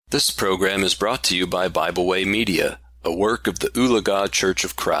This program is brought to you by Bible Way Media, a work of the Ulaga Church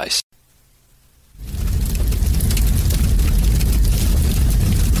of Christ.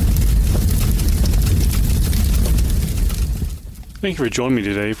 Thank you for joining me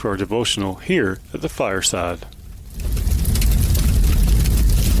today for our devotional here at the Fireside.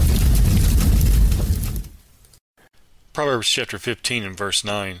 Proverbs chapter 15 and verse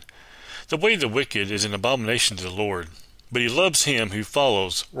 9. The way of the wicked is an abomination to the Lord, but he loves him who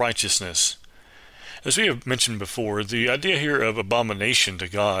follows righteousness. As we have mentioned before, the idea here of abomination to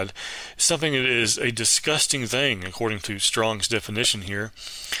God is something that is a disgusting thing, according to Strong's definition here,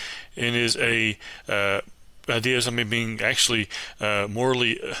 and is a idea of something being actually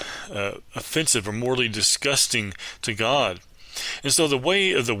morally offensive or morally disgusting to God. And so the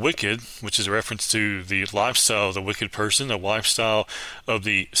way of the wicked, which is a reference to the lifestyle of the wicked person, the lifestyle of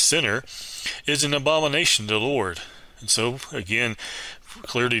the sinner, is an abomination to the Lord. And so, again,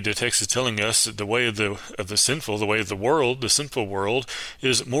 clearly the text is telling us that the way of the sinful, the way of the world, the sinful world,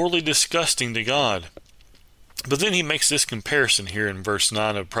 is morally disgusting to God. But then he makes this comparison here in verse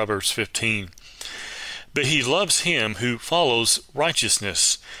 9 of Proverbs 15. But he loves him who follows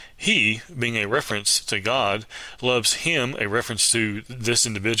righteousness. He, being a reference to God, loves him, a reference to this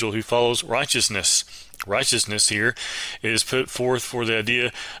individual who follows righteousness. Righteousness here is put forth for the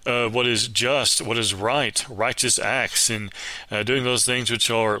idea of what is just, what is right, righteous acts, and doing those things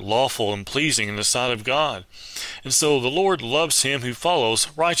which are lawful and pleasing in the sight of God. And so the Lord loves him who follows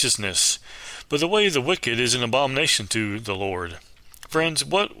righteousness. But the way of the wicked is an abomination to the Lord. Friends,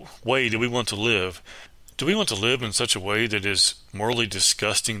 what way do we want to live? Do we want to live in such a way that is morally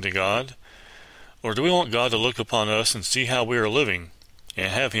disgusting to God? Or do we want God to look upon us and see how we are living and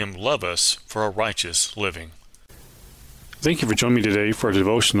have him love us for our righteous living? Thank you for joining me today for a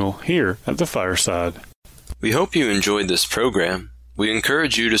devotional here at the Fireside. We hope you enjoyed this program. We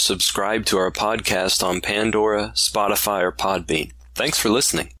encourage you to subscribe to our podcast on Pandora, Spotify, or Podbean. Thanks for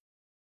listening.